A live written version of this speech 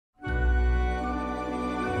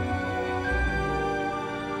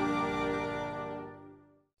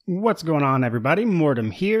What's going on, everybody? Mortem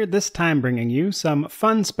here, this time bringing you some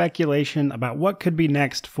fun speculation about what could be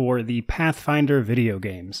next for the Pathfinder video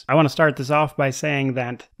games. I want to start this off by saying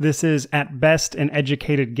that this is at best an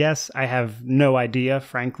educated guess. I have no idea,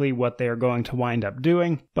 frankly, what they are going to wind up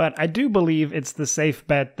doing, but I do believe it's the safe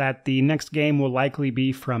bet that the next game will likely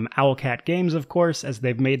be from Owlcat Games, of course, as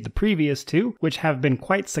they've made the previous two, which have been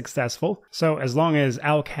quite successful. So as long as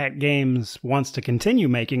Owlcat Games wants to continue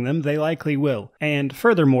making them, they likely will. And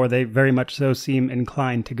furthermore, they very much so seem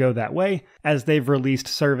inclined to go that way, as they've released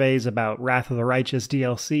surveys about Wrath of the Righteous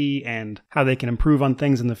DLC and how they can improve on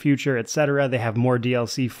things in the future, etc. They have more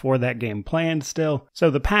DLC for that game planned still, so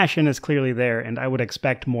the passion is clearly there, and I would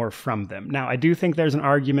expect more from them. Now, I do think there's an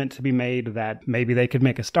argument to be made that maybe they could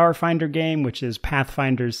make a Starfinder game, which is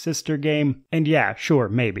Pathfinder's sister game, and yeah, sure,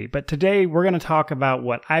 maybe. But today, we're going to talk about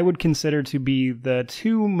what I would consider to be the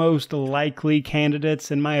two most likely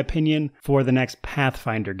candidates, in my opinion, for the next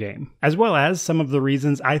Pathfinder game, as well as some of the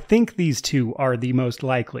reasons I think these two are the most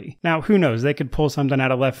likely. Now, who knows, they could pull something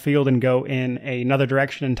out of left field and go in another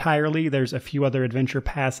direction entirely. There's a few other adventure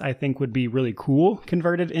paths I think would be really cool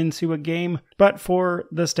converted into a game, but for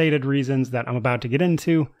the stated reasons that I'm about to get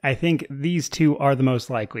into, I think these two are the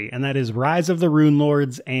most likely, and that is Rise of the Rune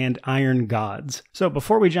Lords and Iron Gods. So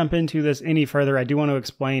before we jump into this any further, I do want to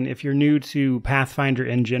explain, if you're new to Pathfinder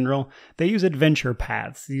in general, they use adventure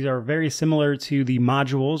paths. These are very similar to the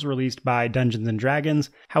modules released by Dungeons & Dragons.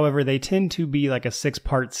 However, they tend to be like a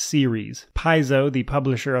 6-part series. Paizo, the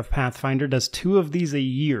publisher of Pathfinder, does 2 of these a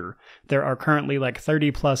year. There are currently like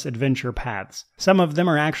 30 plus adventure paths. Some of them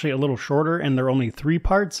are actually a little shorter and they're only 3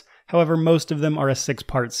 parts. However, most of them are a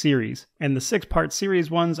 6-part series, and the 6-part series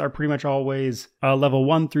ones are pretty much always a level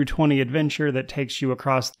 1 through 20 adventure that takes you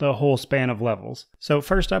across the whole span of levels. So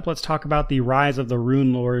first up, let's talk about the Rise of the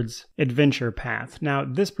Rune Lords adventure path. Now,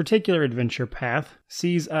 this particular adventure path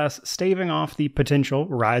sees us staving off the potential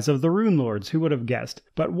Rise of the Rune Lords. Who would have guessed?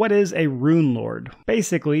 But what is a Rune Lord?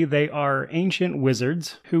 Basically, they are ancient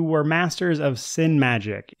wizards who were masters of sin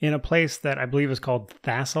magic in a place that I believe is called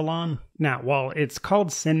Thassalon. Now, while it's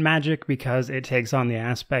called sin magic because it takes on the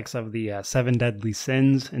aspects of the 7 deadly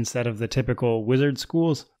sins instead of the typical wizard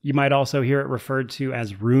schools, you might also hear it referred to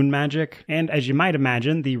as rune magic. And as you might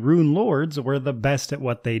imagine, the Rune Lords were the best at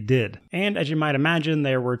what they did. And as you might imagine,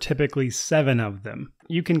 there were typically 7 of them.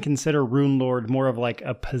 You can consider Rune Lord more of like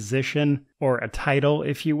a position or a title,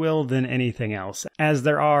 if you will, than anything else, as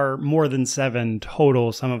there are more than 7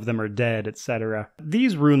 total, some of them are dead, etc.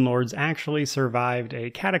 These Rune Lords actually survived a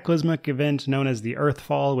cataclysmic event known as the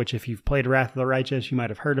Earthfall, which if you've played Wrath of the Righteous, you might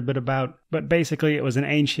have heard a bit about. But basically, it was an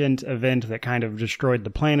ancient event that kind of destroyed the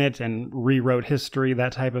planet and rewrote history,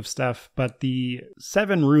 that type of stuff. But the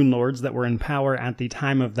 7 Rune Lords that were in power at the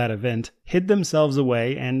time of that event hid themselves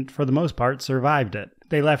away and, for the most part, survived it.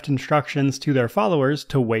 They left instructions to their followers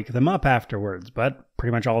to wake them up afterwards, but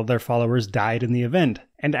pretty much all of their followers died in the event.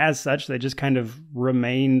 And as such, they just kind of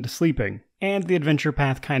remained sleeping. And the adventure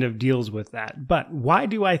path kind of deals with that. But why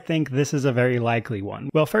do I think this is a very likely one?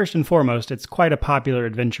 Well, first and foremost, it's quite a popular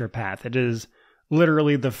adventure path. It is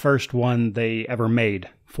literally the first one they ever made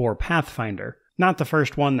for Pathfinder. Not the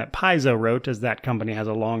first one that Paizo wrote, as that company has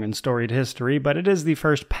a long and storied history, but it is the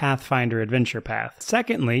first Pathfinder adventure path.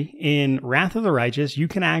 Secondly, in Wrath of the Righteous, you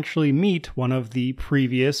can actually meet one of the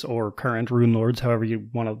previous or current Rune Lords, however you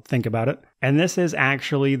want to think about it. And this is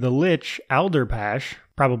actually the Lich Alderpash,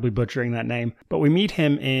 probably butchering that name, but we meet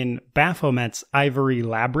him in Baphomet's Ivory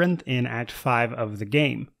Labyrinth in Act 5 of the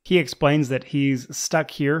game. He explains that he's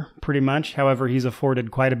stuck here, pretty much, however he's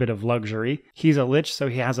afforded quite a bit of luxury. He's a lich, so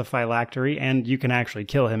he has a phylactery, and you can actually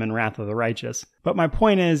kill him in Wrath of the Righteous. But my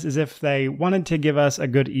point is if they wanted to give us a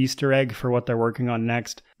good Easter egg for what they're working on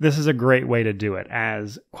next, this is a great way to do it,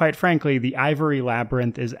 as, quite frankly, the Ivory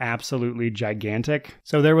Labyrinth is absolutely gigantic,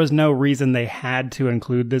 so there was no reason they had to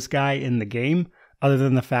include this guy in the game, other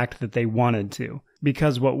than the fact that they wanted to.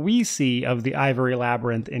 Because what we see of the Ivory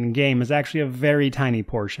Labyrinth in-game is actually a very tiny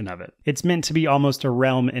portion of it. It's meant to be almost a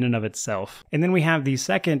realm in and of itself. And then we have the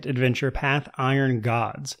second adventure path, Iron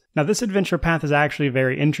Gods. Now this adventure path is actually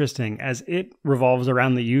very interesting, as it revolves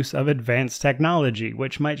around the use of advanced technology,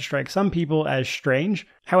 which might strike some people as strange.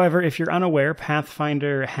 However, if you're unaware,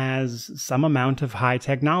 Pathfinder has some amount of high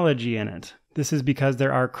technology in it. This is because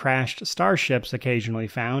there are crashed starships occasionally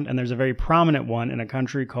found, and there's a very prominent one in a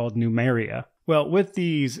country called Numeria. Well, with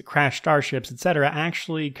these crashed starships, etc.,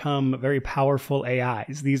 actually come very powerful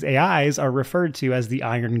AIs. These AIs are referred to as the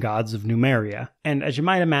Iron Gods of Numeria. And as you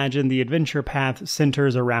might imagine, the adventure path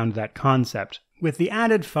centers around that concept, with the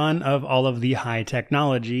added fun of all of the high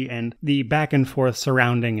technology and the back and forth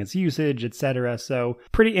surrounding its usage, etc. So,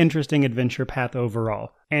 pretty interesting adventure path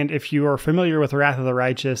overall. And if you are familiar with Wrath of the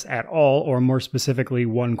Righteous at all, or more specifically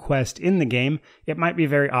one quest in the game, it might be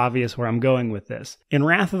very obvious where I'm going with this. In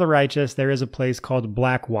Wrath of the Righteous, there is a place called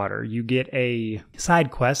Blackwater. You get a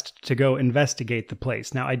side quest to go investigate the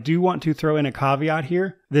place. Now, I do want to throw in a caveat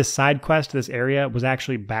here. This side quest, this area, was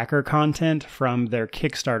actually backer content from their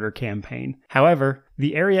Kickstarter campaign. However,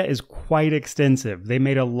 the area is quite extensive. They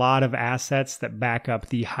made a lot of assets that back up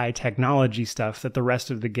the high technology stuff that the rest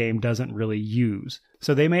of the game doesn't really use.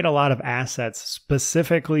 So they made a lot of assets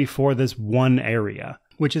specifically for this one area,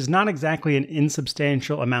 which is not exactly an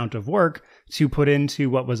insubstantial amount of work to put into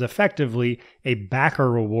what was effectively a backer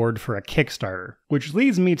reward for a Kickstarter, which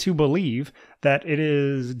leads me to believe that it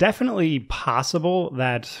is definitely possible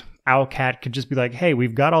that Owlcat could just be like, hey,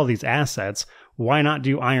 we've got all these assets. Why not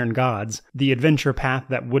do Iron Gods, the adventure path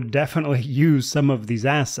that would definitely use some of these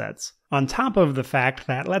assets? On top of the fact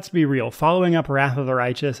that, let's be real, following up Wrath of the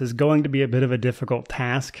Righteous is going to be a bit of a difficult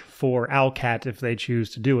task for Owlcat if they choose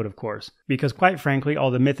to do it, of course. Because quite frankly,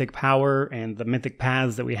 all the mythic power and the mythic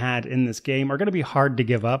paths that we had in this game are going to be hard to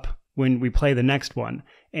give up when we play the next one.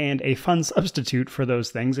 And a fun substitute for those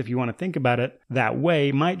things, if you want to think about it that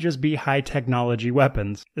way, might just be high technology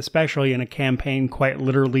weapons, especially in a campaign quite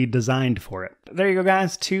literally designed for it. There you go,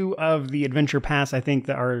 guys. 2 of the adventure paths I think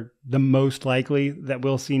that are the most likely that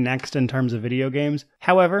we'll see next in terms of video games.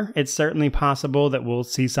 However, it's certainly possible that we'll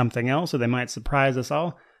see something else, or they might surprise us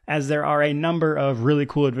all, as there are a number of really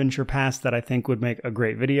cool adventure paths that I think would make a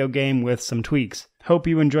great video game with some tweaks. Hope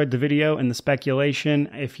you enjoyed the video and the speculation.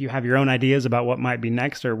 If you have your own ideas about what might be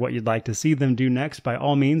next or what you'd like to see them do next, by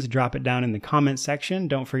all means, drop it down in the comments section.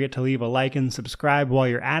 Don't forget to leave a like and subscribe while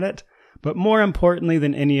you're at it. But more importantly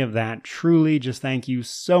than any of that, truly just thank you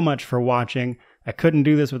so much for watching. I couldn't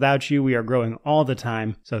do this without you. We are growing all the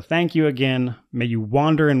time. So thank you again. May you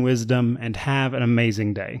wander in wisdom and have an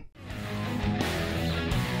amazing day.